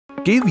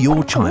Give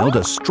your child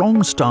a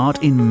strong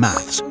start in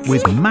maths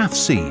with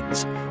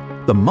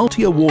Mathseeds, the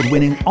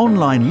multi-award-winning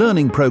online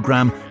learning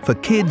program for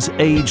kids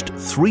aged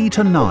 3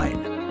 to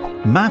 9.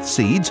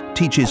 Mathseeds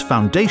teaches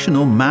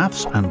foundational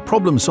maths and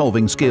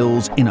problem-solving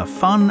skills in a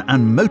fun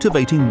and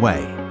motivating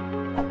way.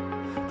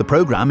 The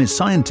program is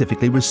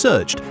scientifically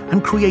researched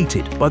and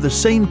created by the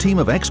same team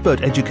of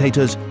expert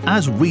educators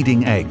as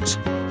Reading Eggs.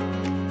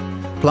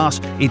 Plus,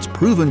 it's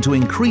proven to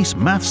increase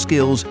math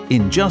skills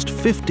in just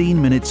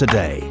 15 minutes a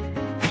day.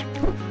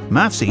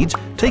 Mathseeds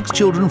takes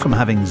children from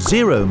having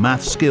zero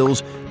math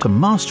skills to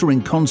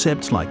mastering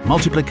concepts like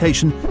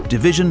multiplication,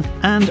 division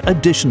and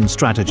addition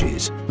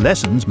strategies.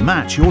 Lessons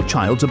match your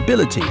child's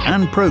ability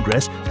and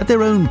progress at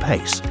their own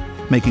pace,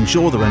 making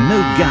sure there are no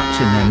gaps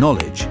in their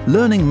knowledge.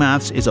 Learning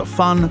maths is a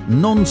fun,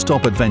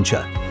 non-stop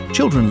adventure.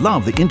 Children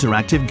love the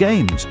interactive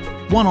games,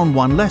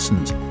 one-on-one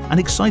lessons and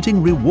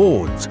exciting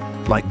rewards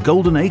like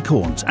golden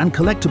acorns and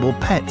collectible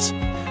pets,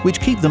 which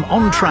keep them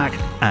on track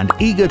and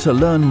eager to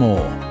learn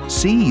more.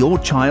 See your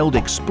child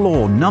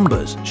explore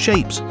numbers,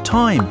 shapes,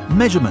 time,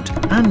 measurement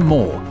and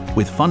more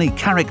with funny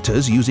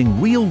characters using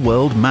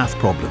real-world math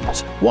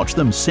problems. Watch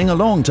them sing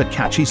along to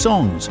catchy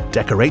songs,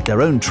 decorate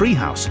their own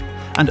treehouse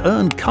and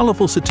earn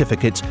colourful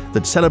certificates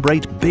that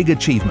celebrate big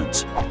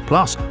achievements.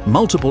 Plus,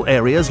 multiple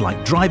areas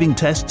like driving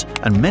tests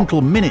and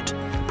mental minute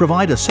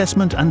provide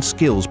assessment and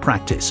skills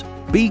practice.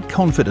 Be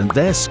confident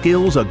their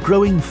skills are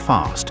growing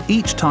fast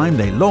each time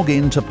they log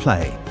in to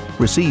play.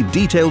 Receive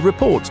detailed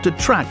reports to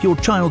track your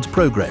child's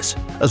progress,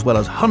 as well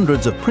as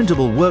hundreds of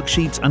printable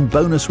worksheets and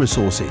bonus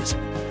resources.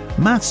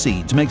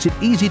 Mathseeds makes it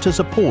easy to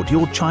support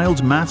your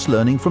child's maths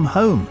learning from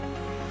home,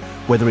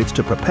 whether it's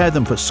to prepare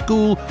them for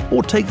school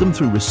or take them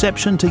through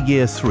reception to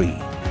Year 3.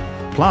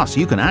 Plus,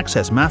 you can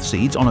access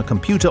Mathseeds on a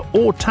computer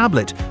or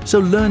tablet, so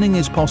learning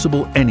is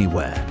possible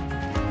anywhere.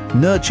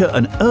 Nurture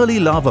an early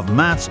love of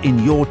maths in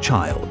your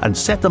child and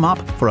set them up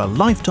for a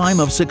lifetime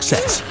of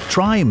success.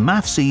 Try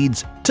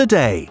Mathseeds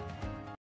today.